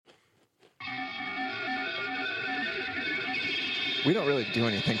We don't really do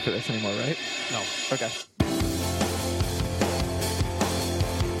anything for this anymore, right? No. Okay.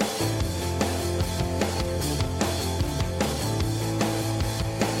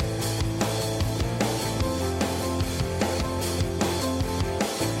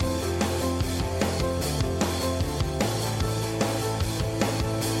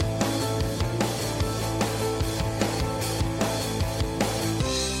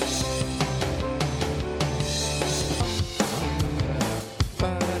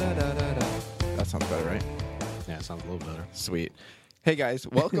 Sounds better, right? Yeah, it sounds a little better. Sweet. Hey guys,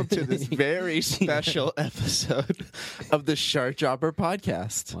 welcome to this very special episode of the Shark Dropper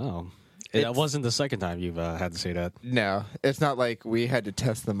podcast. Wow. It wasn't the second time you've had to say that. No, it's not like we had to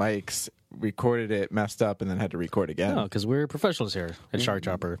test the mics, recorded it, messed up, and then had to record again. No, because we're professionals here at Shark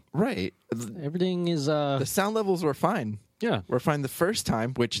Dropper. Right. Everything is... The sound levels were fine. Yeah. We're fine the first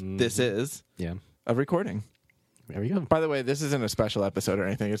time, which this is, Yeah. of recording. There we go. By the way, this isn't a special episode or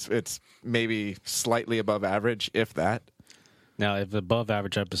anything. It's maybe slightly above average, if that. Now, if above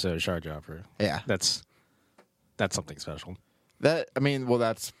average episode of Shark Dropper, Yeah. that's something special.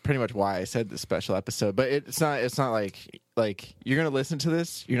 That's pretty much why I said this special episode. But it's not like you're gonna listen to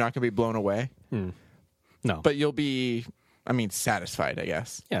this, you're not gonna be blown away. No. But you'll be satisfied, I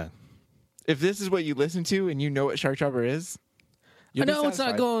guess. Yeah. If this is what you listen to and you know what Shark Dropper is, I know it's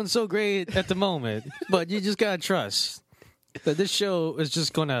not going so great at the moment, but you just gotta trust that this show is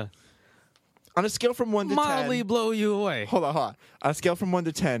just gonna on a scale from 1 to mildly 10. blow you away. Hold on. On a scale from 1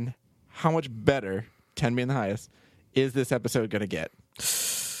 to 10, how much better, 10 being the highest, is this episode gonna get?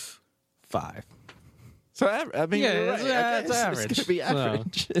 5. So I mean, Yeah, you're right. it's Okay, average. It's gonna be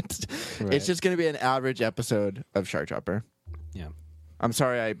average. Right. It's just gonna be an average episode of Shark Dropper. Yeah. I'm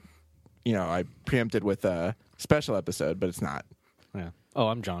sorry, I preempted with a special episode, but it's not. Yeah. Oh,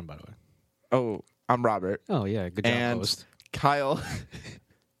 I'm John, by the way. Oh, I'm Robert. Oh, yeah. Good job, And host. Kyle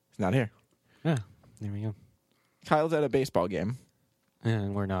is not here. Yeah. There we go. Kyle's at a baseball game.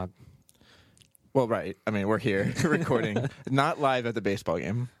 And we're not. Well, right. I mean, we're here recording, not live at the baseball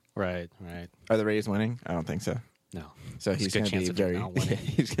game. Right. Are the Rays winning? I don't think so. No. So It's a he's good going to chance be of them very. not winning.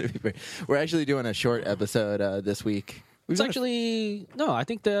 He's going to be very. We're actually doing a short episode this week. It's actually no. I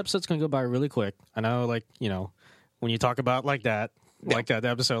think the episode's gonna go by really quick. I know, when you talk about the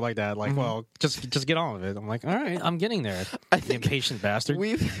episode like that, well, just get on with it. I'm like, all right, I'm getting there. The impatient bastard.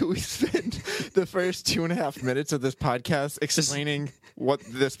 We spent the first 2.5 minutes of this podcast explaining what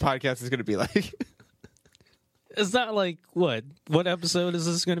this podcast is going to be like. It's not like what episode is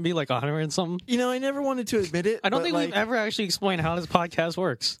this going to be, like 100 and something? I never wanted to admit it. I don't think we've ever actually explained how this podcast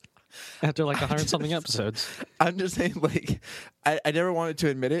works after 100 something episodes. I'm just saying, I never wanted to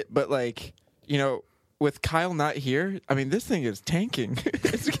admit it, but with Kyle not here, I mean, this thing is tanking.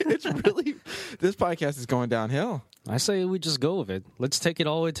 It's really, this podcast is going downhill. I say we just go with it. Let's take it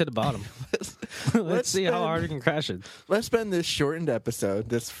all the way to the bottom. Let's see how hard we can crash it. Let's spend this shortened episode,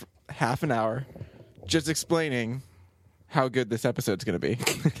 this half an hour, just explaining how good this episode's going to be.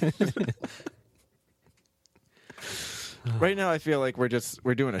 Right now, I feel like we're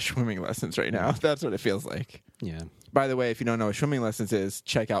doing a swimming lessons right now. That's what it feels like. Yeah. By the way, if you don't know what swimming lessons is,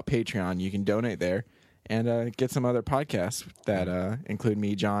 check out Patreon. You can donate there and get some other podcasts that include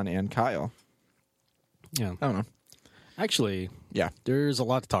me, John, and Kyle. Yeah. I don't know. Actually, Yeah. there's a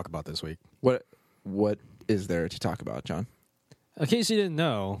lot to talk about this week. What is there to talk about, John? In case you didn't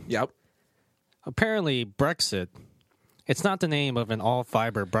know, Yep. apparently Brexit, it's not the name of an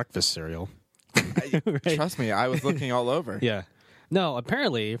all-fiber breakfast cereal. Right? Trust me, I was looking all over. Yeah. No,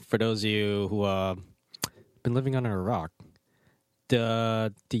 apparently, for those of you who been living under a rock,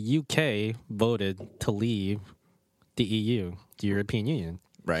 the UK voted to leave the EU, the European Union.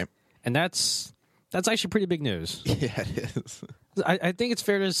 Right. And that's actually pretty big news. Yeah, it is. I think it's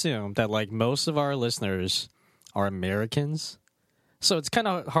fair to assume that most of our listeners are Americans. So it's kind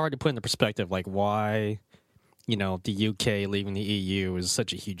of hard to put into perspective why, the UK leaving the EU is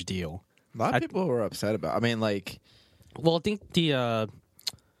such a huge deal. A lot of people were upset about. I mean, Well, I think the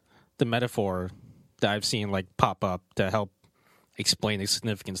metaphor that I've seen pop up to help explain the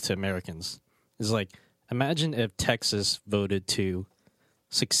significance to Americans is imagine if Texas voted to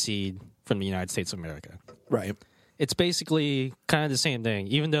secede from the United States of America. right. It's basically kind of the same thing,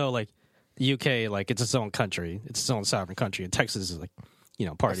 even though the UK it's its own country, it's its own sovereign country, and Texas is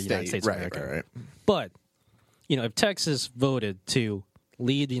part of the United States of America. Right. But if Texas voted to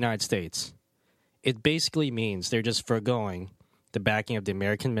lead the United States, it basically means they're just foregoing the backing of the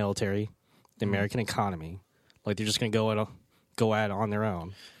American military, the American economy. They're just going to go at it on their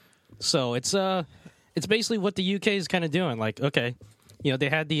own. So it's basically what the UK is kind of doing. Okay, they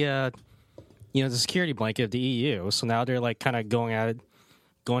had the the security blanket of the EU. So now they're like kind of going at it.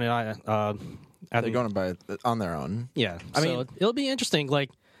 They're going by on their own. Yeah, I mean, it'll be interesting. Like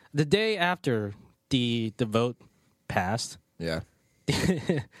the day after the vote passed, yeah,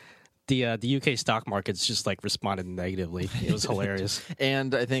 the UK stock markets just like responded negatively. It was hilarious.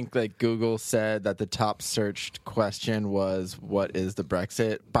 And I think like Google said that the top searched question was "What is the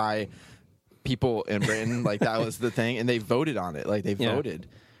Brexit?" by people in Britain. Like that was the thing, and they voted on it. Like they voted,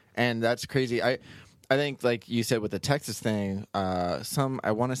 and that's crazy. I think like you said with the Texas thing, I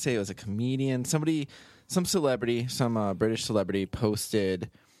want to say it was a comedian, some celebrity, some British celebrity posted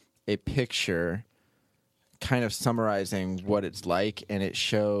a picture kind of summarizing what it's like, and it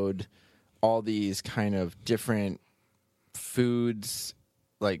showed all these kind of different foods,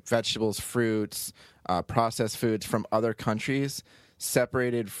 like vegetables, fruits, processed foods from other countries,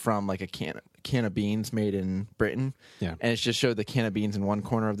 separated from like a can of beans made in Britain. Yeah. And it just showed the can of beans in one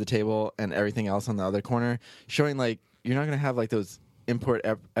corner of the table and everything else on the other corner, showing like you're not going to have like those import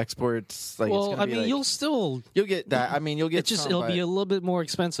exports. Like, well, it's gonna be like, you'll get that. I mean, you'll get it'll be a little bit more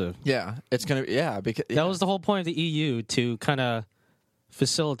expensive. Yeah, it's gonna be because that was the whole point of the EU, to kind of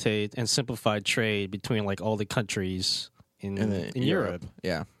facilitate and simplify trade between like all the countries in Europe.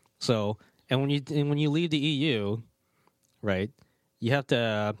 Yeah. So, and when you leave the EU, right, you have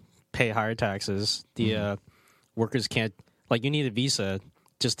to pay higher taxes. The workers can't, like, you need a visa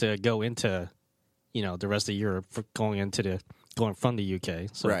just to go into, the rest of Europe for going from the UK.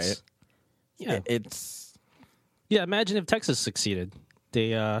 So right. It's imagine if Texas succeeded.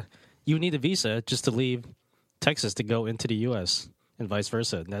 You need a visa just to leave Texas to go into the US and vice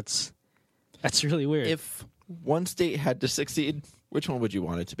versa. And that's really weird. If one state had to succeed, which one would you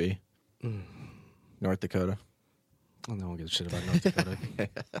want it to be? North Dakota. Oh, no one gives a shit about North Dakota.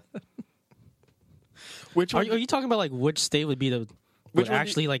 Which one? Are you talking about like which state would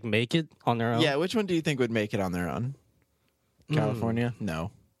actually like make it on their own? Yeah, which one do you think would make it on their own? California? No.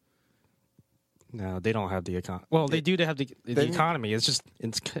 No, they don't have the economy. Well, they do have the economy. It's just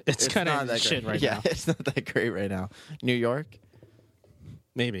it's kind of shit right now. Yeah, it's not that great right now. New York?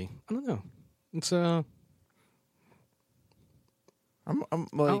 Maybe. I don't know. It's I'm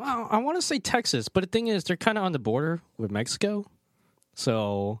like, I want to say Texas, but the thing is, they're kind of on the border with Mexico,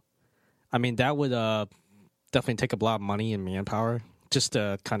 so I mean that would definitely take a lot of money and manpower just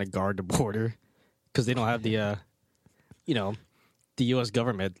to kind of guard the border, because they don't have the the U.S.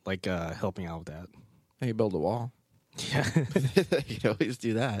 government like helping out with that. they could build a wall. Yeah, They could always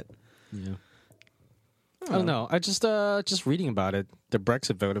do that. yeah. I don't know. I just reading about it, the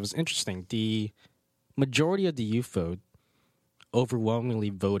Brexit vote. It was interesting. The majority of the youth vote overwhelmingly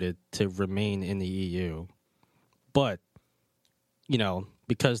voted to remain in the EU, but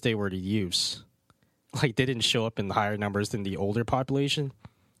because they were the youths, like they didn't show up in the higher numbers than the older population,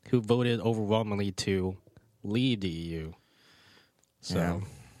 who voted overwhelmingly to leave the EU. So,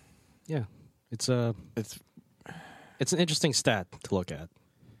 yeah, it's an interesting stat to look at.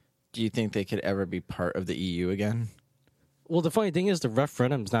 Do you think they could ever be part of the EU again? Well, the funny thing is, the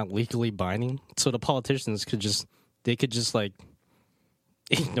referendum's not legally binding, so the politicians could just like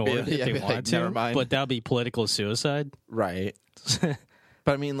ignore it if they wanted to. Never mind. But that would be political suicide, Right.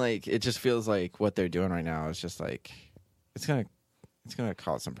 But I mean, like, it just feels like what they're doing right now is just like it's gonna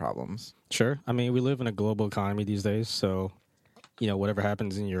cause some problems. Sure. I mean, we live in a global economy these days, so whatever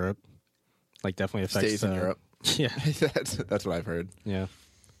happens in Europe, like, definitely affects Stays in Europe. Yeah, that's what I've heard. yeah.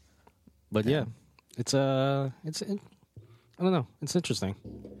 But yeah, it's I don't know. It's interesting.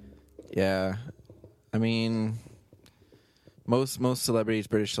 Yeah, I mean, most celebrities,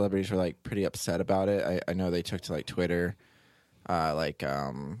 British celebrities, were like pretty upset about it. I know they took to like Twitter, like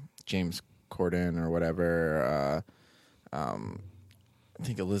James Corden or whatever. I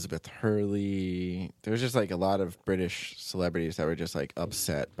think Elizabeth Hurley. There's just like a lot of British celebrities that were just like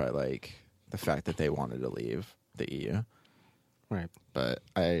upset by like the fact that they wanted to leave the EU. Right. But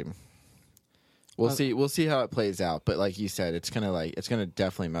we'll see how it plays out. But like you said, it's gonna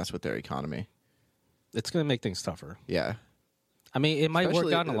definitely mess with their economy. It's going to make things tougher. Yeah. I mean, it might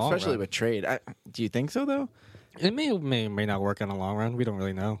work out in the long run. Especially with trade. Do you think so, though? It may not work in the long run. We don't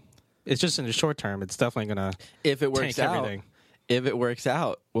really know. It's just in the short term, it's definitely going to If it works tank out, everything. If it works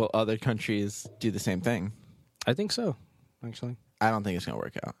out, will other countries do the same thing? I think so, actually. I don't think it's going to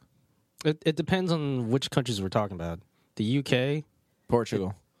work out. It depends on which countries we're talking about. The UK.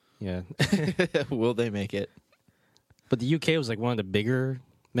 Portugal. Yeah. Will they make it? But the UK was like one of the bigger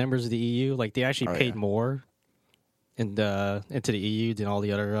members of the EU. Like, they actually paid more into the EU than all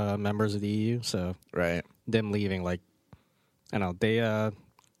the other members of the EU. So right, them leaving, like, I don't know,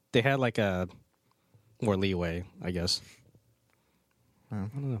 they had like a more leeway, I guess. I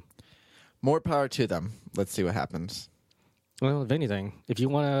don't know. More power to them. Let's see what happens. Well, if anything, if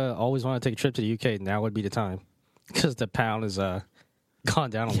you always want to take a trip to the UK, now would be the time because the pound is gone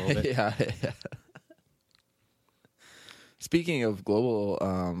down a little bit. Yeah. Speaking of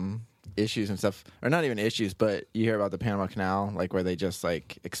global issues and stuff, or not even issues, but you hear about the Panama Canal, like where they just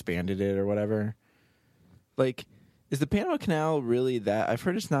like expanded it or whatever. Like, is the Panama Canal really that? I've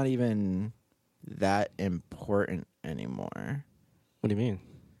heard it's not even that important anymore. What do you mean?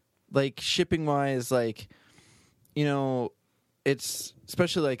 Like shipping wise, like, you know, it's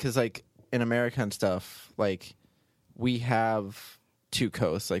especially like because like in America and stuff, like we have two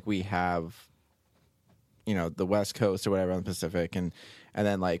coasts. Like we have, you know, the West Coast or whatever on the Pacific, and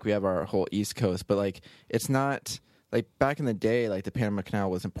then like we have our whole East Coast. But like it's not like back in the day, like the Panama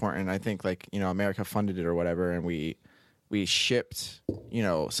Canal was important. I think like, you know, America funded it or whatever, and we shipped, you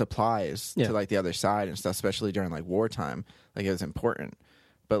know, supplies to like the other side and stuff, especially during like wartime. Like it was important.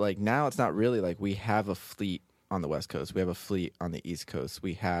 But like now it's not really. Like we have a fleet on the West Coast. We have a fleet on the East Coast.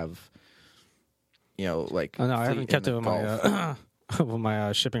 We have, you know, like I haven't kept it with my with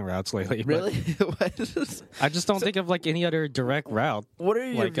my shipping routes lately. Really? I just don't think of like any other direct route. What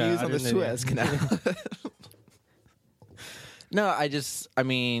are your views on the Suez Canal? No, I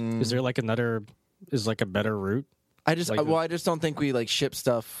mean, is there like a better route? I just don't think we like ship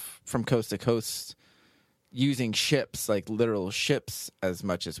stuff from coast to coast using ships, like literal ships, as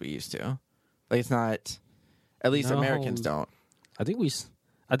much as we used to. Like it's not. At least Americans don't. I think we're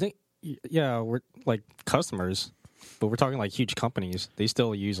like customers, but we're talking like huge companies. They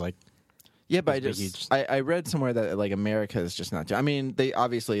still use like. Yeah, but I read somewhere that like America is just not. I mean,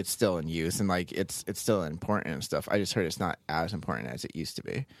 it's still in use and like it's still important and stuff. I just heard it's not as important as it used to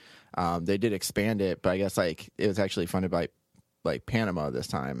be. They did expand it, but I guess like it was actually funded by like Panama this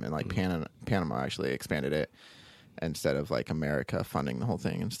time, and like Panama actually expanded it instead of like America funding the whole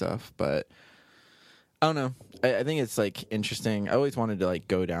thing and stuff. But I don't know. I think it's like interesting. I always wanted to like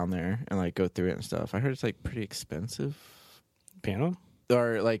go down there and like go through it and stuff. I heard it's like pretty expensive. Panama?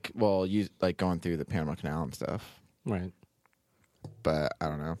 Or like, well, you like going through the Panama Canal and stuff. Right. But I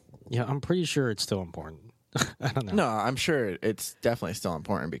don't know. Yeah, I'm pretty sure it's still important. I don't know. No, I'm sure it's definitely still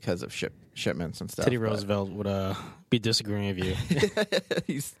important because of shipments and stuff. Teddy Roosevelt would be disagreeing with you.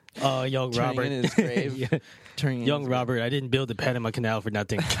 He's young Robert. in his grave. Yeah. Young Robert, I didn't build the Panama Canal for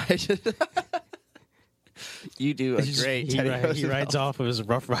nothing. You do a great Teddy Roosevelt. He rides off of his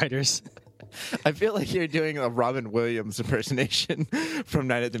Rough Riders. I feel like you're doing a Robin Williams impersonation from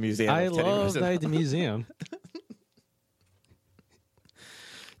Night at the Museum. I love Night at the Museum.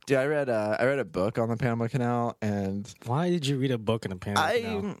 Dude, I read a book on the Panama Canal, and why did you read a book on the Panama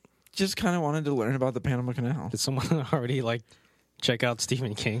Canal? I just kind of wanted to learn about the Panama Canal. Did someone already like check out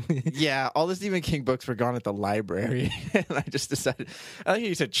Stephen King? Yeah, all the Stephen King books were gone at the library, and I just decided. I think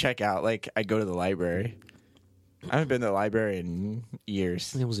you said check out. Like I go to the library. I haven't been to the library in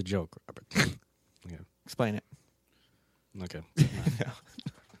years. It was a joke, Robert. Yeah. Explain it. Okay.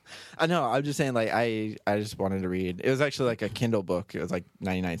 I know. I'm just saying, like, I just wanted to read. It was actually like a Kindle book. It was like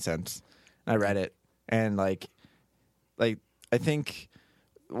 99 cents. I read it, and like I think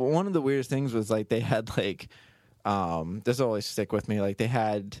one of the weirdest things was like they had like this will always stick with me. Like they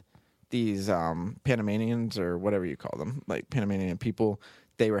had these Panamanians or whatever you call them, like Panamanian people.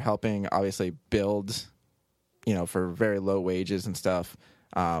 They were helping obviously build, you know, for very low wages and stuff,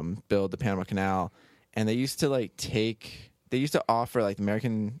 build the Panama Canal. And they used to like offer like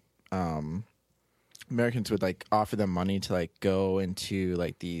Americans would like offer them money to like go into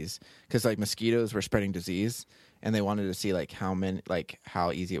like these, because like mosquitoes were spreading disease, and they wanted to see like how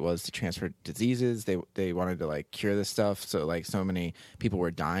easy it was to transfer diseases. They wanted to like cure this stuff. So like so many people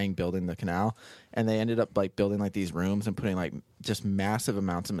were dying building the canal, and they ended up like building like these rooms and putting like just massive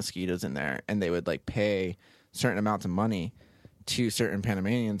amounts of mosquitoes in there, and they would like pay certain amounts of money to certain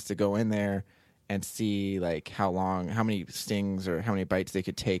Panamanians to go in there and see like how many stings or how many bites they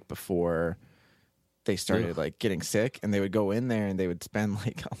could take before they started like getting sick. And they would go in there and they would spend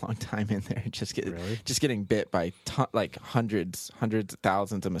like a long time in there just getting bit by like hundreds of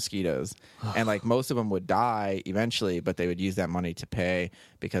thousands of mosquitoes. And like most of them would die eventually, but they would use that money to pay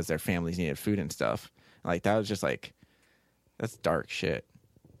because their families needed food and stuff. And, like that was just like, that's dark shit.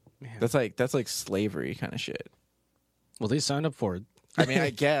 Man. That's like slavery kind of shit. Well, they signed up for it. I mean, I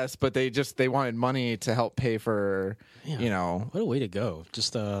guess, but they wanted money to help pay for, you know. What a way to go.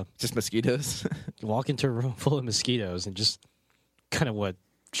 Just mosquitoes. Walk into a room full of mosquitoes and just kind of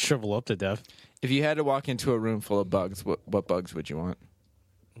shrivel up to death. If you had to walk into a room full of bugs, what bugs would you want?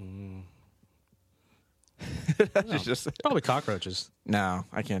 Probably cockroaches. No,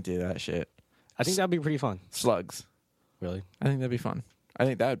 I can't do that shit. I think that'd be pretty fun. Slugs. Really? I think that'd be fun. I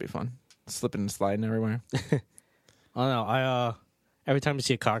think that would be fun. slipping and sliding everywhere. I don't know. I every time I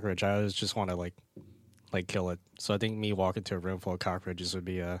see a cockroach, I always just want to like kill it. So I think me walking to a room full of cockroaches would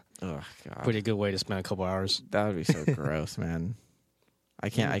be a pretty good way to spend a couple hours. That would be so gross, man. I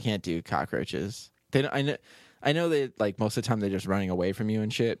can't do cockroaches. I know they like most of the time they're just running away from you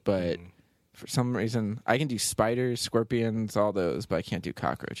and shit, but for some reason I can do spiders, scorpions, all those, but I can't do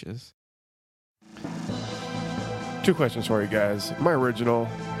cockroaches. 2 questions for you guys. Am I original?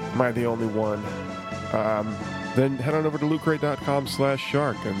 Am I the only one? Then head on over to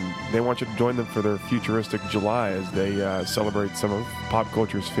lootcrate.com/shark, and they want you to join them for their futuristic July as they celebrate some of pop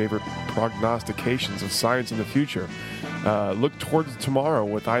culture's favorite prognostications of science in the future. Look towards tomorrow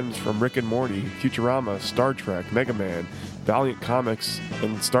with items from Rick and Morty, Futurama, Star Trek, Mega Man, Valiant Comics,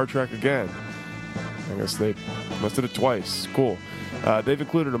 and Star Trek again. I guess they listed it twice. Cool. They've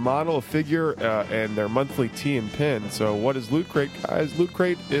included a model, a figure, and their monthly tea and pin. So what is Loot Crate, guys? Loot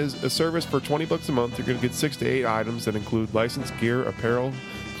Crate is a service for $20 a month. You're going to get 6 to 8 items that include licensed gear, apparel,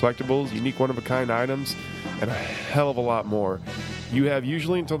 collectibles, unique one-of-a-kind items, and a hell of a lot more. You have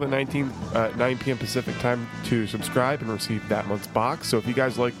usually until the 19th, 9 p.m. Pacific time to subscribe and receive that month's box. So if you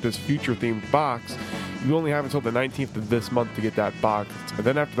guys like this future-themed box, you only have until the 19th of this month to get that box. And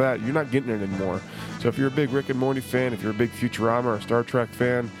then after that, you're not getting it anymore. So if you're a big Rick and Morty fan, if you're a big Futurama or Star Trek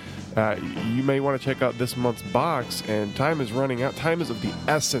fan, you may want to check out this month's box. And time is running out. Time is of the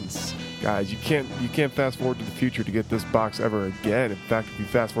essence, guys. You can't fast forward to the future to get this box ever again. In fact, if you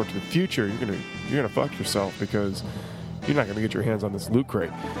fast forward to the future, you're gonna fuck yourself because you're not gonna get your hands on this Loot Crate.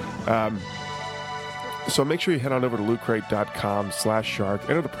 So make sure you head on over to lootcrate.com/shark.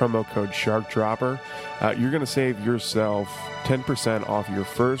 Enter the promo code SharkDropper. You're going to save yourself 10% off your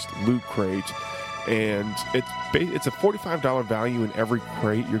first Loot Crate. And it's a $45 value in every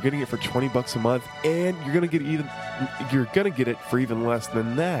crate. You're getting it for $20 a month, and you're going to get it for even less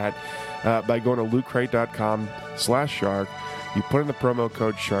than that by going to lootcrate.com/shark. You put in the promo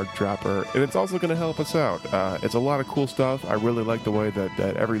code SharkDropper, and it's also going to help us out. It's a lot of cool stuff. I really like the way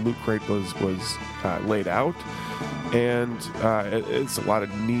that every Loot Crate was laid out, and it's a lot of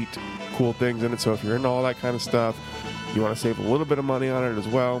neat, cool things in it. So if you're into all that kind of stuff, you want to save a little bit of money on it as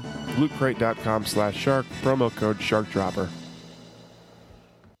well, lootcrate.com/shark, promo code SharkDropper.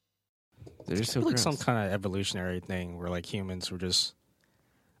 They're just so like gross. some kind of evolutionary thing where like humans were just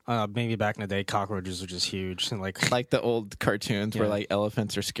maybe back in the day cockroaches were just huge and like the old cartoons where like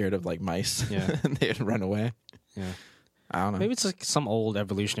elephants are scared of like mice. Yeah. And they'd run away. Yeah. I don't know. Maybe it's like some old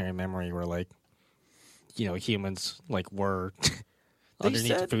evolutionary memory where like humans like were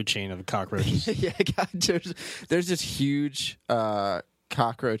underneath the food chain of cockroaches. Yeah, God, there's just huge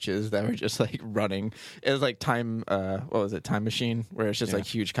cockroaches that were just like running. It was like Time Machine, where it's just like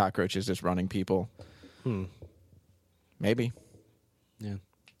huge cockroaches just running people. Maybe. Yeah.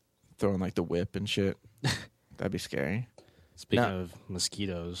 Throwing like the whip and shit. That'd be scary. Speaking of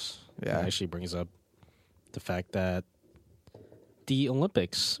mosquitoes, it actually brings up the fact that the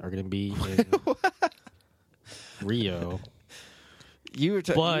Olympics are going to be in Rio. You were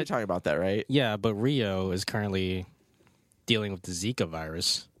talking about that, right? Yeah, but Rio is currently dealing with the Zika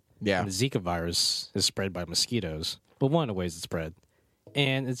virus. Yeah. And the Zika virus is spread by mosquitoes. But one of the ways it's spread.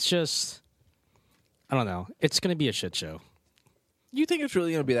 And it's just, I don't know. It's going to be a shit show. You think it's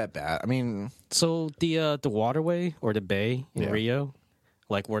really going to be that bad? I mean... So the waterway or the bay in Rio,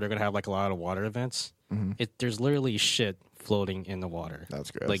 like where they're going to have like a lot of water events, there's literally shit floating in the water.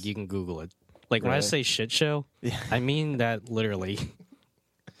 That's gross. Like you can Google it. Like when I say shit show, I mean that literally.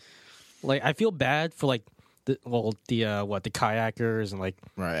 Like I feel bad for like the kayakers and like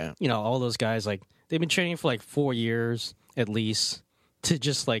all those guys, like they've been training for like 4 years at least to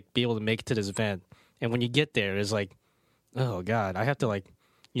just like be able to make it to this event. And when you get there, it's like, oh God, I have to like,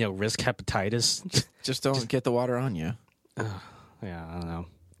 risk hepatitis. Just don't get the water on you. Yeah, I don't know.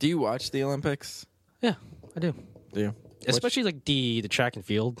 Do you watch the Olympics? Yeah, I do. Do you? Especially like the track and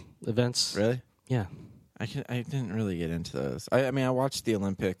field events. Really? Yeah. I didn't really get into those. I mean, I watch the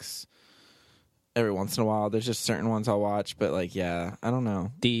Olympics every once in a while. There's just certain ones I'll watch, but like, I don't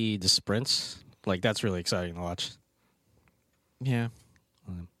know. The sprints, like that's really exciting to watch. Yeah.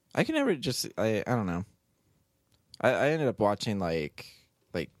 I can never just, I don't know. I ended up watching like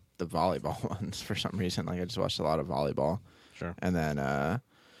the volleyball ones for some reason. Like I just watched a lot of volleyball. Sure. And then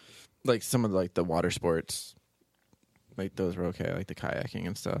like some of like the water sports, like those were okay, like the kayaking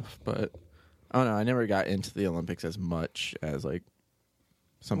and stuff. But I don't know. I never got into the Olympics as much as like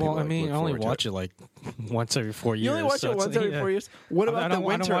some people. Well, I mean, I only watch it like once every 4 years. You only watch it once every 4 years? What about the Winter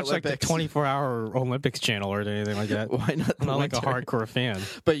Olympics? I don't watch like the 24-hour Olympics channel or anything like that. Why not? I'm not like a hardcore fan.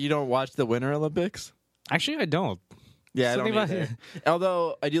 But you don't watch the Winter Olympics? Actually, I don't. Yeah, I Something don't about either.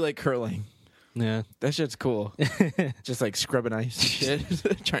 Although I do like curling. Yeah. That shit's cool. Just like scrubbing ice and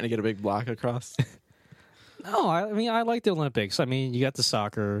shit, trying to get a big block across. No, I mean I like the Olympics. I mean, you got the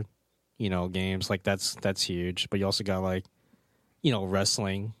soccer, games like that's huge. But you also got like,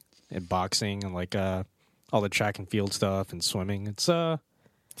 wrestling and boxing and like all the track and field stuff and swimming. It's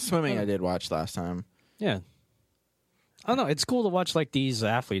Swimming I did watch last time. yeah. I don't know. It's cool to watch like these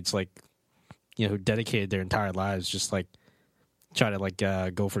athletes like, who dedicated their entire lives just like try to like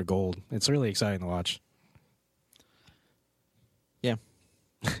go for the gold. It's really exciting to watch. Yeah.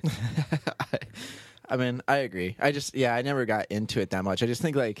 I mean, I agree. I never got into it that much. I just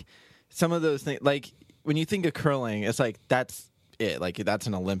think like some of those things, like when you think of curling, it's like that's it. Like that's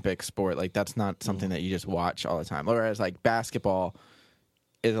an Olympic sport. Like that's not something that you just watch all the time. Whereas like basketball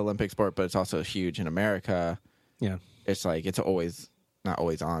is an Olympic sport, but it's also huge in America. Yeah. It's like it's always not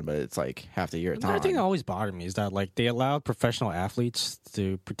always on, but it's like half the year it's on. The thing that always bothered me is that like they allowed professional athletes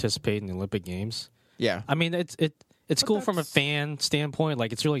to participate in the Olympic Games. Yeah. I mean, it's cool from a fan standpoint.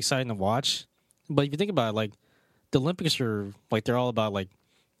 Like it's really exciting to watch. But if you think about it, like the Olympics are like they're all about like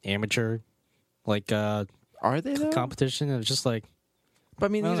amateur, like are they though? competition. And it's just like, but I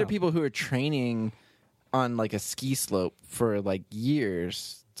mean, these know. are people who are training on like a ski slope for like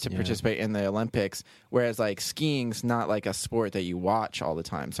years to participate in the Olympics, whereas like skiing's not like a sport that you watch all the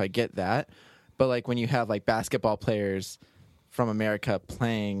time. So I get that, but like when you have like basketball players from America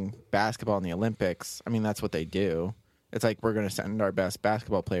playing basketball in the Olympics, I mean that's what they do. It's like we're going to send our best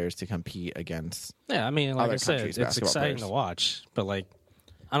basketball players to compete against. yeah. I mean, like other I said, countries' it's basketball exciting players. to watch. But like,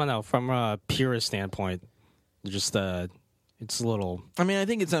 I don't know, from a purist standpoint, just it's a little. I mean, I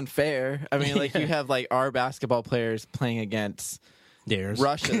think it's unfair. I mean, like you have like our basketball players playing against Dares.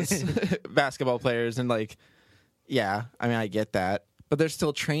 Russia's basketball players, and like, yeah, I mean, I get that, but they're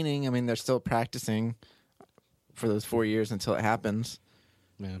still training. I mean, they're still practicing for those 4 years until it happens.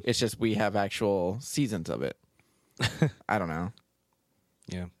 Yeah. It's just we have actual seasons of it. I don't know.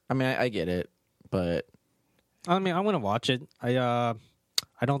 Yeah. I mean, I get it, but I mean, I want to watch it. I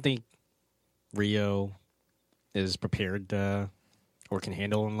don't think Rio is prepared or can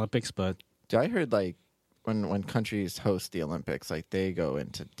handle an Olympics, but I heard like when countries host the Olympics, like they go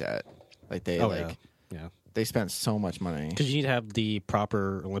into debt, like they yeah, they spend so much money, because you need to have the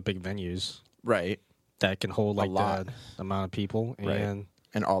proper Olympic venues right? that can hold like lot. the amount of people, Right.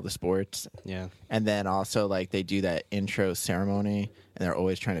 And all the sports. yeah, And then also like they do that intro ceremony, and they're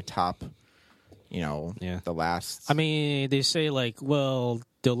always trying to top, Yeah. the last. I mean, they say like, well,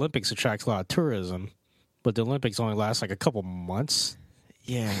 the Olympics attract a lot of tourism, but the Olympics only last like a couple months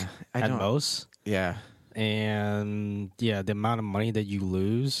yeah, I at don't. most, Yeah, and yeah, the amount of money that you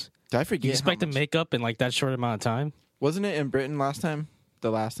lose, did I forget? you expect how to much- make up in like that short amount of time. Wasn't it in Britain last time? The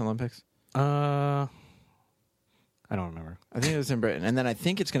last Olympics. I don't remember. I think it was in Britain, and then I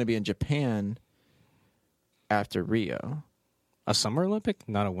think it's going to be in Japan after Rio. A summer Olympic,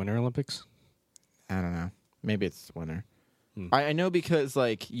 not a winter Olympics. I don't know. Maybe it's winter. Hmm. I know because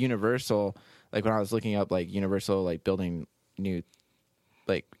like Universal, like when I was looking up like Universal like building new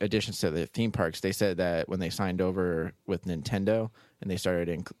like additions to the theme parks, they said that when they signed over with Nintendo and they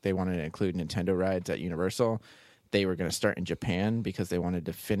started they wanted to include Nintendo rides at Universal, they were going to start in Japan because they wanted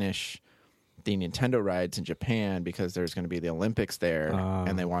to finish the Nintendo rides in Japan because there's going to be the Olympics there,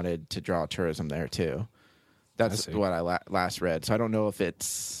 and they wanted to draw tourism there too. That's see. what I last read. So I don't know if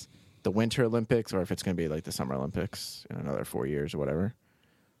it's the Winter Olympics or if it's going to be like the Summer Olympics in another 4 years or whatever.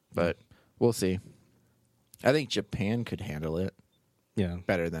 But we'll see. I think Japan could handle it Yeah,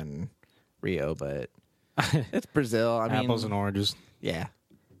 better than Rio, but it's Brazil. I mean, apples and oranges. yeah.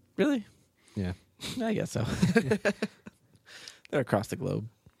 Really? Yeah, I guess so. They're across the globe.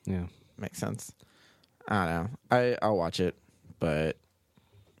 yeah. Makes sense. I don't know. I'll watch it, but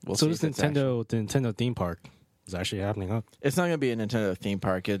we'll So see. this if it's Nintendo, the Nintendo theme park is actually happening up. It's not going to be a Nintendo theme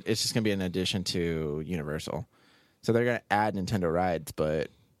park. It's just going to be an addition to Universal. So they're going to add Nintendo rides, but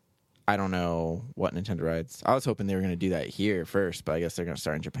I don't know what Nintendo rides. I was hoping they were going to do that here first, but I guess they're going to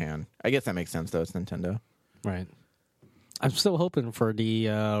start in Japan. I guess that makes sense, though. It's Nintendo. Right. I'm still hoping for the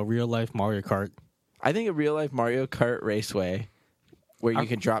real life Mario Kart. I think a real-life Mario Kart raceway where you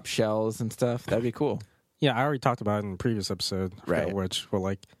can drop shells and stuff, that'd be cool. Yeah, I already talked about it in the previous episode, I forgot Right. which, where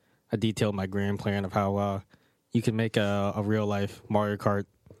like I detailed my grand plan of how you can make a real life Mario Kart,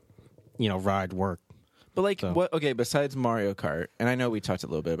 ride work. But like, So- what? Okay, besides Mario Kart, and I know we talked a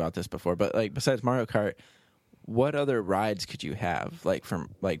little bit about this before, but like, besides Mario Kart, what other rides could you have? Like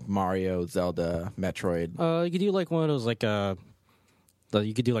from like Mario, Zelda, Metroid, You could do like one of those like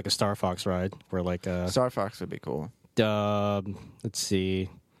you could do like a Star Fox ride where like Star Fox would be cool. let's see,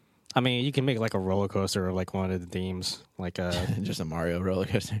 I mean, you can make like a roller coaster or like one of the themes, like Just a Mario roller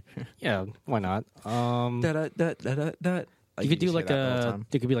coaster. yeah, why not? Da-da-da-da-da-da. You could do say like that the whole a time.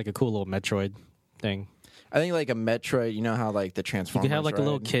 it could be like a cool little Metroid thing. I think like a Metroid. You know how like the You Transformers. could have like a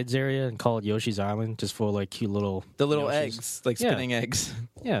little ride? kids area and call it Yoshi's Island, just for like cute little The little Yoshis. eggs, like Yeah. spinning eggs,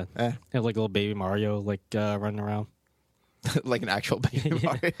 Yeah, Eh. have like a little baby Mario like running around. like an actual baby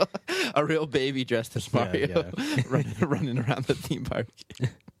Yeah. Mario, a real baby dressed as Mario, running around the theme park.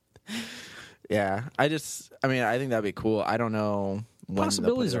 Yeah, I mean, I think that'd be cool. I don't know. When they'll put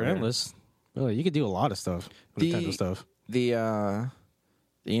Possibilities it are over. endless. Really, you could do a lot of stuff. With Nintendo stuff. The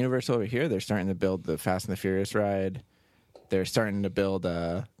Universal over here, they're starting to build the Fast and the Furious ride. They're starting to build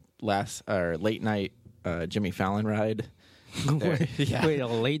a late night Jimmy Fallon ride. Wait, yeah. wait, a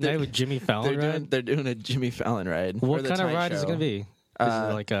late night with Jimmy Fallon ride? They're doing a Jimmy Fallon ride. What or the kind of Tonight ride is it Show. going to be? Is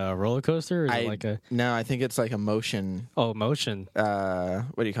it like a roller coaster? Or is it like a No, I think it's like a motion. motion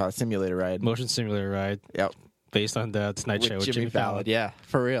What do you call it? Simulator ride. motion simulator ride Yep. based on the Tonight Show with Jimmy Fallon. Fallon? Yeah,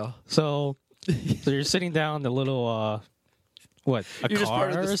 for real. So you're sitting down the little what a You're car just part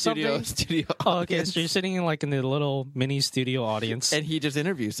of the or something? studio. Oh, okay. audience. So you're sitting in like in the little mini studio audience, And he just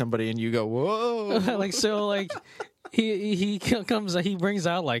interviews somebody, and you go, "Whoa!" like so, like he comes, he brings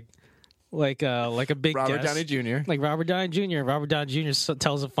out like a big Robert guest. Downey Jr. Like Robert Downey Jr. Robert Downey Jr.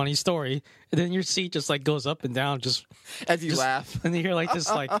 Tells a funny story, and then your seat just like goes up and down, just As you laugh, and you hear like this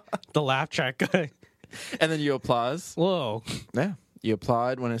like the laugh track going. and then you applause. Whoa, Yeah, you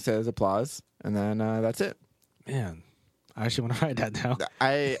applaud when it says applause, and then that's it. man! I actually want to write that down.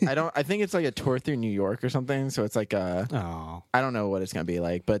 I don't. I think it's like a tour through New York or something. So it's like a. Oh, I don't know what it's gonna be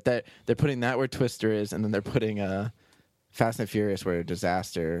like, but they're putting that where Twister is, and then they're putting Fast and Furious where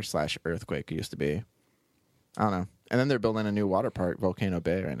Disaster / Earthquake used to be. I don't know. And then they're building a new water park, Volcano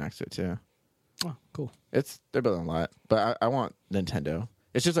Bay, right next to it too. oh, cool. They're building a lot, but I want Nintendo.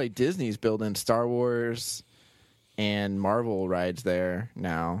 It's just like Disney's building Star Wars and Marvel rides there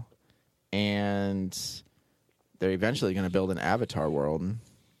now, and they're eventually going to build an Avatar world.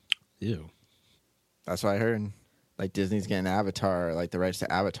 Ew. That's what I heard. Like Disney's getting Avatar, like the rights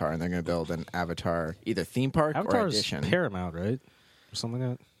to Avatar, and they're going to build an Avatar either theme park or Avatar's edition. Paramount, right? Or something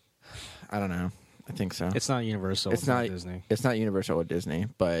like that. I don't know. I think so. It's not Universal. It's not Disney. It's not Universal or Disney,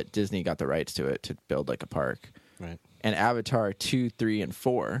 but Disney got the rights to it to build like a park. Right. And Avatar 2, 3, and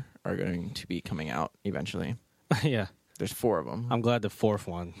 4 are going to be coming out eventually. Yeah. There's 4 of them. I'm glad the fourth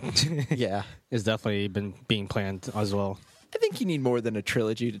one Yeah. is definitely been being planned as well. I think you need more than a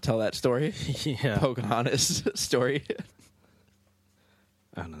trilogy to tell that story. Yeah. Pocahontas story.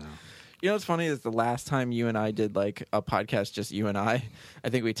 I don't know. You know what's funny is the last time you and I did like a podcast, just you and I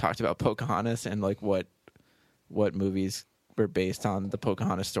think we talked about Pocahontas and like what movies were based on the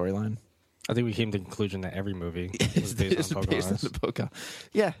Pocahontas storyline. I think we came to the conclusion that every movie is based on Pocahontas. the Pocahontas.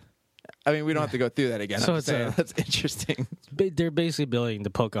 Yeah. I mean, we don't have to go through that again. So I'm it's just saying a- that's interesting. They're basically building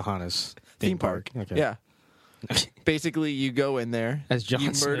the Pocahontas Theme park. Okay. Yeah. Basically, you go in there, As John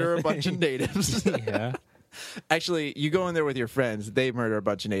you murder Smith. a bunch of natives. Yeah. Actually, you go in there with your friends. They murder a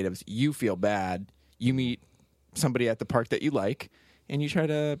bunch of natives. You feel bad. You meet somebody at the park that you like, and you try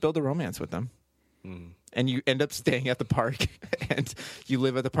to build a romance with them. And you end up staying at the park, and you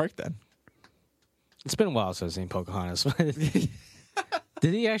live at the park then. It's been a while since I've seen Pocahontas.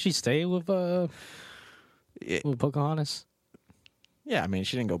 Did he actually stay with Pocahontas? Yeah, I mean,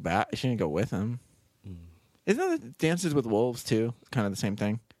 she didn't go back. She didn't go with him. Isn't that Dances with Wolves, too? Kind of the same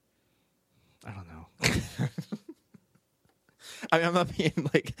thing. I don't know. I mean, I'm not being,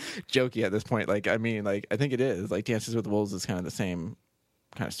 like, jokey at this point. Like, I mean, like, I think it is. Like, Dances with Wolves is kind of the same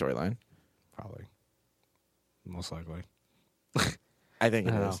kind of storyline. Probably. Most likely. I think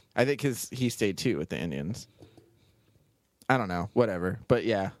it I don't is. know. I think because he stayed, too, with the Indians. I don't know. Whatever. But,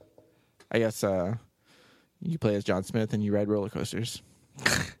 yeah. I guess you play as John Smith and you ride roller coasters.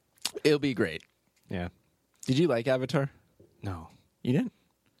 It'll be great. Yeah. Did you like Avatar? No. You didn't?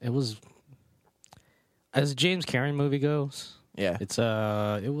 It was, as a James Cameron movie goes, Yeah.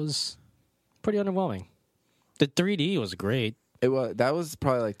 it was pretty underwhelming. The 3D was great, It was. That was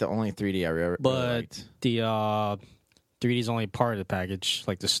probably like the only 3D I ever but liked. the 3D is only part of the package,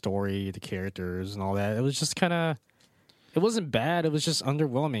 like the story, the characters, and all that. It was just kind of, it wasn't bad. It was just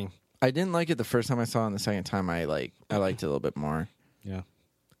underwhelming. I didn't like it the first time I saw it, and the second time I liked it a little bit more. Yeah.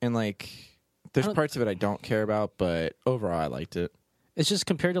 And like, there's I don't- parts of it I don't care about, but overall I liked it. It's just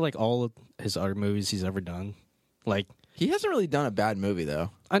compared to like all of his other movies he's ever done. Like, He hasn't really done a bad movie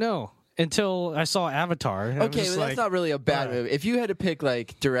though. I know, until I saw Avatar. and I'm Okay, just but that's like, not really a bad bruh. movie. If you had to pick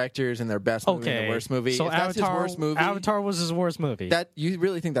like directors and their best movie and okay, their worst movie, So if that's Avatar, his worst movie, Avatar was his worst movie. that you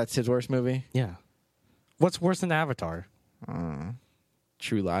really think that's his worst movie? Yeah. What's worse than Avatar?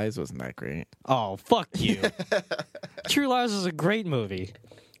 True Lies wasn't that great. Oh, fuck you. True Lies is a great movie.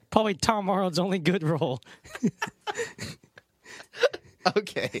 Probably Tom Harland's only good role.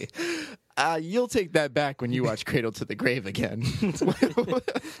 Okay. You'll take that back when you watch Cradle to the Grave again.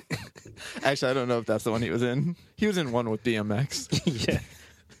 Actually, I don't know if that's the one he was in. He was in one with BMX. Yeah.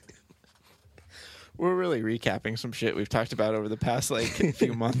 We're really recapping some shit we've talked about over the past,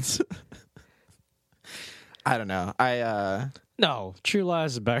 few months. I don't know. No, True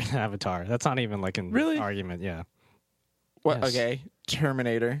Lies is better than Avatar. That's not even like an Really? argument. Yeah. What? Yes. Okay.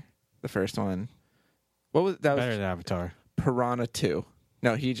 Terminator, the first one. What was that? Better than Avatar. Piranha 2.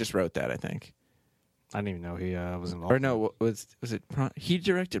 No, he just wrote that, I think. I didn't even know he was involved. Or no, was it he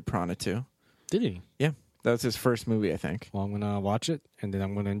directed Piranha 2. Did he? Yeah. That was his first movie, I think. Well, I'm going to watch it, and then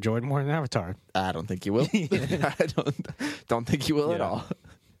I'm going to enjoy it more than Avatar. I don't think you will. I don't think you will at all.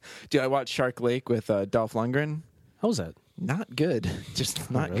 Dude, I watched Shark Lake with Dolph Lundgren. How was that? Not good.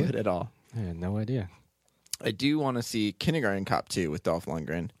 Just not really? good at all. I had no idea. I do want to see Kindergarten Cop 2 with Dolph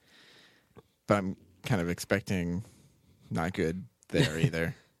Lundgren, but I'm kind of expecting not good there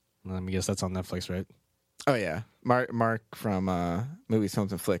either. Let me guess that's on Netflix, right? Oh, yeah. Mark from Movies,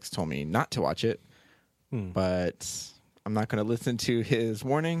 Films, and Flicks told me not to watch it, but I'm not going to listen to his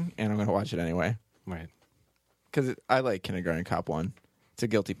warning, and I'm going to watch it anyway. Right. Because I like Kindergarten Cop 1. It's a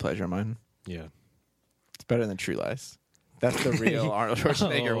guilty pleasure of mine. Yeah. It's better than True Lies. That's the real Arnold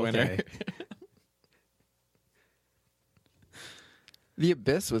Schwarzenegger winner. The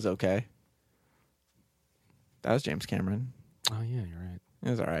Abyss was okay. That was James Cameron. Oh, yeah, you're right. It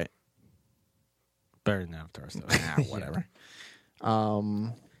was all right. Better than Avatar stuff. Whatever.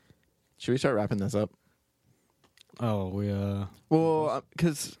 Should we start wrapping this up? Oh, we, Well,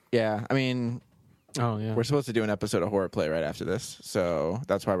 because, I mean, oh, yeah. we're supposed to do an episode of Horror Play right after this, so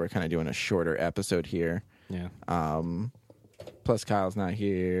that's why we're kind of doing a shorter episode here. Yeah. Plus, Kyle's not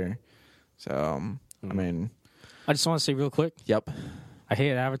here, so, I mean... I just want to say real quick. Yep. I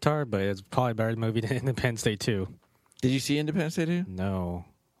hate Avatar, but it's probably a better movie than Independence Day 2. Did you see Independence Day 2? No.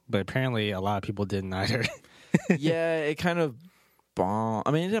 But apparently a lot of people didn't either. Yeah, it kind of bombed.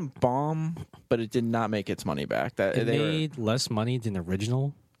 I mean, it didn't bomb, but it did not make its money back. It made less money than the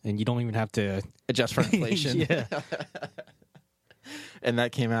original, and you don't even have to... adjust for inflation. Yeah. And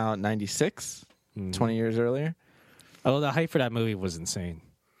that came out in 96, 20 years earlier. Oh, the hype for that movie was insane.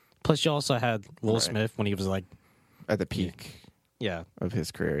 Plus, you also had Will Smith when he was like... At the peak Yeah. of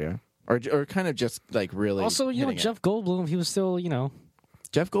his career, yeah. Or kind of just like really... Also, you know, Jeff Goldblum, he was still, you know...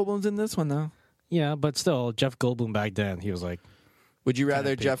 Jeff Goldblum's in this one, though. Yeah, but still, Jeff Goldblum back then, he was like... Would you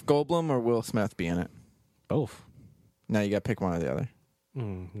rather Jeff Goldblum or Will Smith be in it? Both. No, you got to pick one or the other.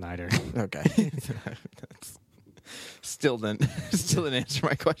 Neither. Okay. That's still didn't answer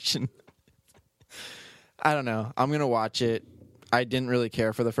my question. I don't know. I'm going to watch it. I didn't really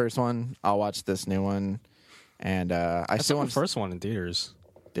care for the first one. I'll watch this new one. And I still want the first one in theaters.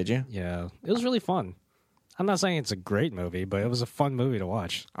 Did you? Yeah. It was really fun. I'm not saying it's a great movie, but it was a fun movie to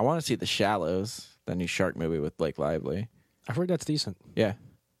watch. I want to see The Shallows, the new shark movie with Blake Lively. I've heard that's decent. Yeah.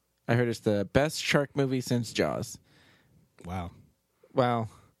 I heard it's the best shark movie since Jaws. Wow. Well,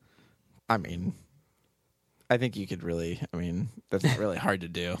 I mean, I think you could really, that's not really hard to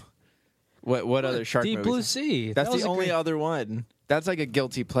do. What other shark Deep movies? Blue Sea. That's That the only other one. That's like a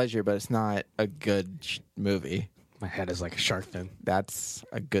guilty pleasure, but it's not a good movie. My head is like a shark fin. That's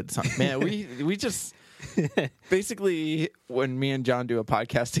a good song. Man, we just... Basically, when me and John do a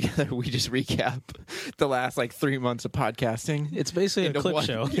podcast together, we just recap the last 3 months of podcasting. It's basically a clip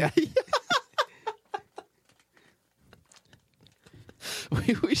show. Yeah.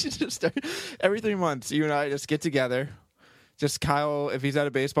 We should just start every 3 months. You and I just get together. Just Kyle, if he's at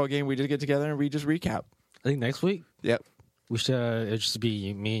a baseball game, we just get together and we just recap. I think next week Yep. we should it'll just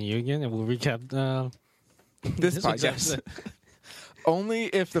be me and you again, and we'll recap This podcast. Only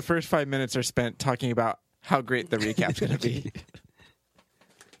if the first 5 minutes are spent talking about how great the recap's going to be.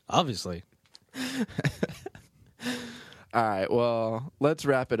 Obviously. All right. Well, let's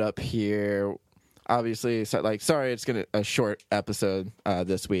wrap it up here. Obviously, sorry, it's a short episode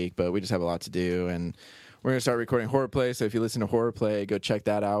this week, but we just have a lot to do, and we're going to start recording Horror Play. So if you listen to Horror Play, go check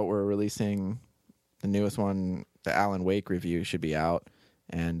that out. We're releasing the newest one. The Alan Wake review should be out,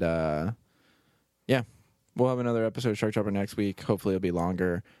 and yeah. We'll have another episode of Shark Chopper next week. Hopefully it'll be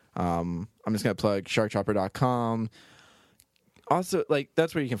longer. I'm just going to plug sharkchopper.com. Also,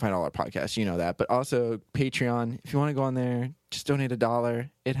 that's where you can find all our podcasts. You know that. But also Patreon. If you want to go on there, just donate $1.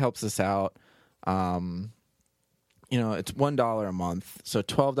 It helps us out. It's $1 a month. So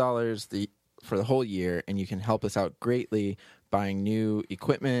 $12 for the whole year. And you can help us out greatly buying new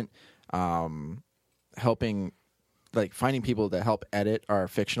equipment, helping like finding people to help edit our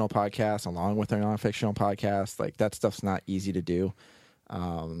fictional podcast along with our non-fictional podcast. Like that stuff's not easy to do.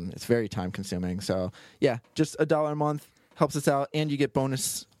 It's very time consuming. So yeah, just $1 a month helps us out, and you get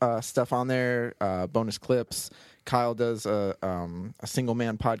bonus stuff on there, bonus clips. Kyle does a single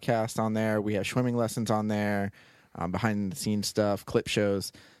man podcast on there. We have swimming lessons on there, behind the scenes stuff, clip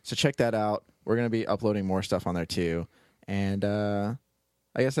shows. So check that out. We're going to be uploading more stuff on there too. And I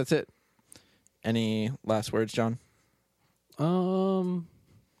guess that's it. Any last words, John?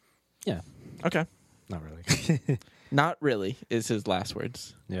 Yeah. Okay. Not really. Not really is his last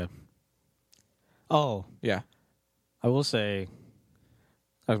words. Yeah. Oh, Yeah. I will say,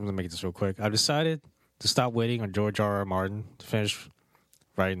 I'm going to make this real quick. I've decided to stop waiting on George R. R. Martin to finish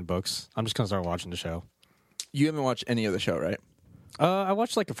writing books. I'm just going to start watching the show. You haven't watched any of the show, right? I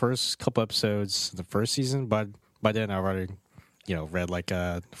watched like the first couple episodes of the first season, but by then I already, read like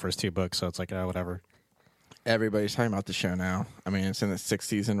the first 2 books, so it's like, whatever. Everybody's talking about the show now. I mean, it's in the 6th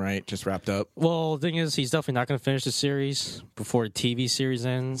season, right? Just wrapped up. Well, the thing is, he's definitely not going to finish the series before the TV series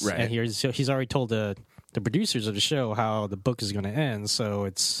ends. Right. And he's already told the producers of the show how the book is going to end, so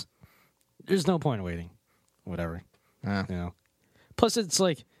there's no point in waiting. Whatever. Yeah. Plus, it's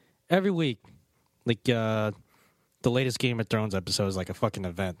like every week, like the latest Game of Thrones episode is like a fucking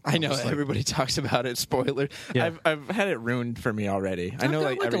event. I know everybody talks about it. Spoiler. Yeah. I've had it ruined for me already. I know,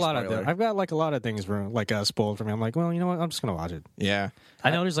 like every a lot spoiler. of I've got like a lot of things ruined, like spoiled for me. I'm like, well, you know what? I'm just gonna watch it. Yeah.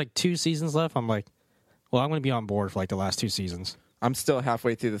 I know there's like 2 seasons left. I'm like, well, I'm gonna be on board for like the last 2 seasons. I'm still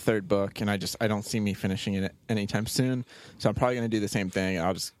halfway through the 3rd book, and I don't see me finishing it anytime soon. So I'm probably going to do the same thing.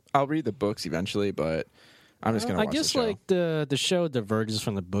 I'll read the books eventually, but I'm just going to watch the show. I guess like the show diverges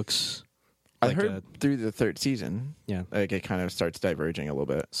from the books. I Like, heard through the 3rd season, yeah, like it kind of starts diverging a little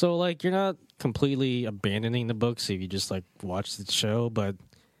bit. So like you're not completely abandoning the books if you just like watch the show, but at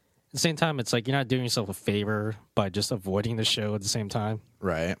the same time, it's like you're not doing yourself a favor by just avoiding the show at the same time.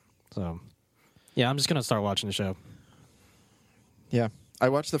 Right. So yeah, I'm just gonna start watching the show. Yeah. I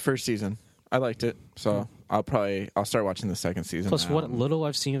watched the 1st season. I liked it, so I'll start watching the 2nd season. Plus, now. what little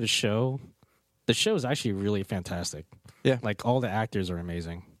I've seen of the show is actually really fantastic. Yeah. Like all the actors are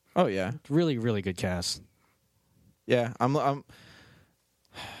amazing. Oh yeah. Really, really good cast. Yeah, I mean,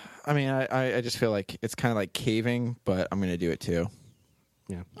 I just feel like it's kind of like caving, but I'm going to do it too.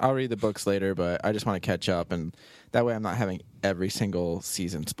 Yeah. I'll read the books later, but I just want to catch up, and that way I'm not having every single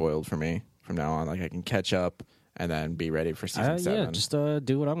season spoiled for me from now on. Like I can catch up and then be ready for season 7. Yeah, just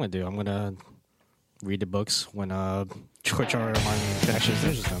do what I'm going to do. I'm going to read the books when George R. R. Martin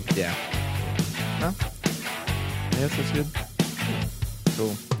finishes them. Yeah. Well, yes, that's good.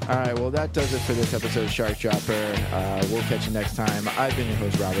 Cool. All right, well, that does it for this episode of Shark Dropper. We'll catch you next time. I've been your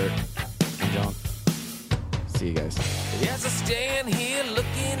host, Robert. And John. See you guys. As I stand here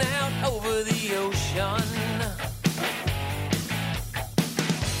looking out over the ocean,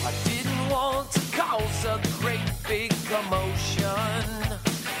 I didn't want to cause a great big commotion.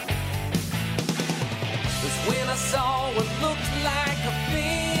 'Cause when I saw what looked like a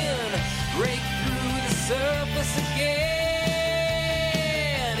fin break through the surface again,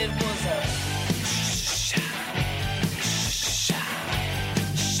 it was a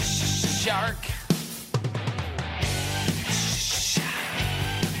shark.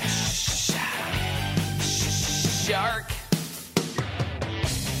 Shark.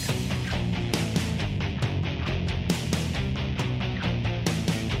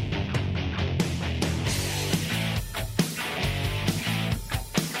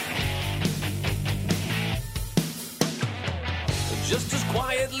 Just as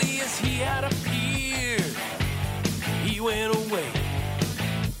quietly as he had appeared, he went away.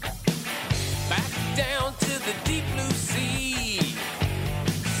 Back down to the deep blue sea,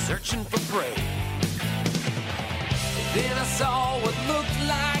 searching for prey. Then I saw what looked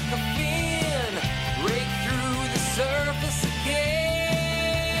like a fin break through the surface again.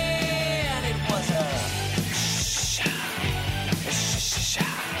 It was a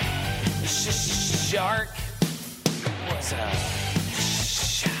shark. It was a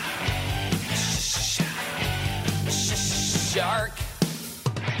shark.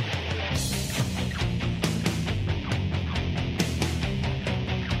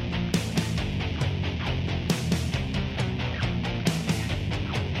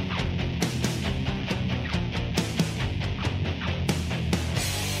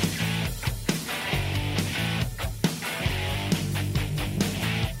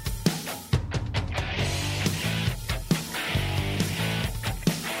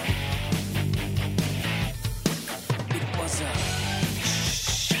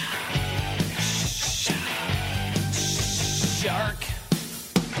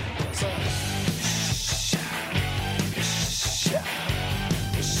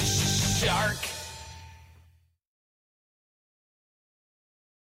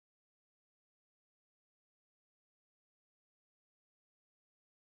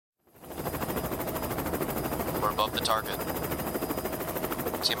 above the target.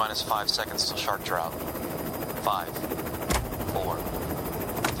 T-minus 5 seconds till shark drop. 5, 4,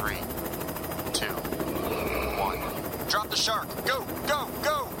 3, 2, 1. Drop the shark! Go! Go!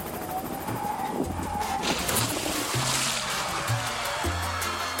 Go!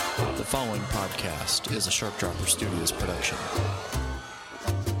 The following podcast is a Shark Dropper Studios production.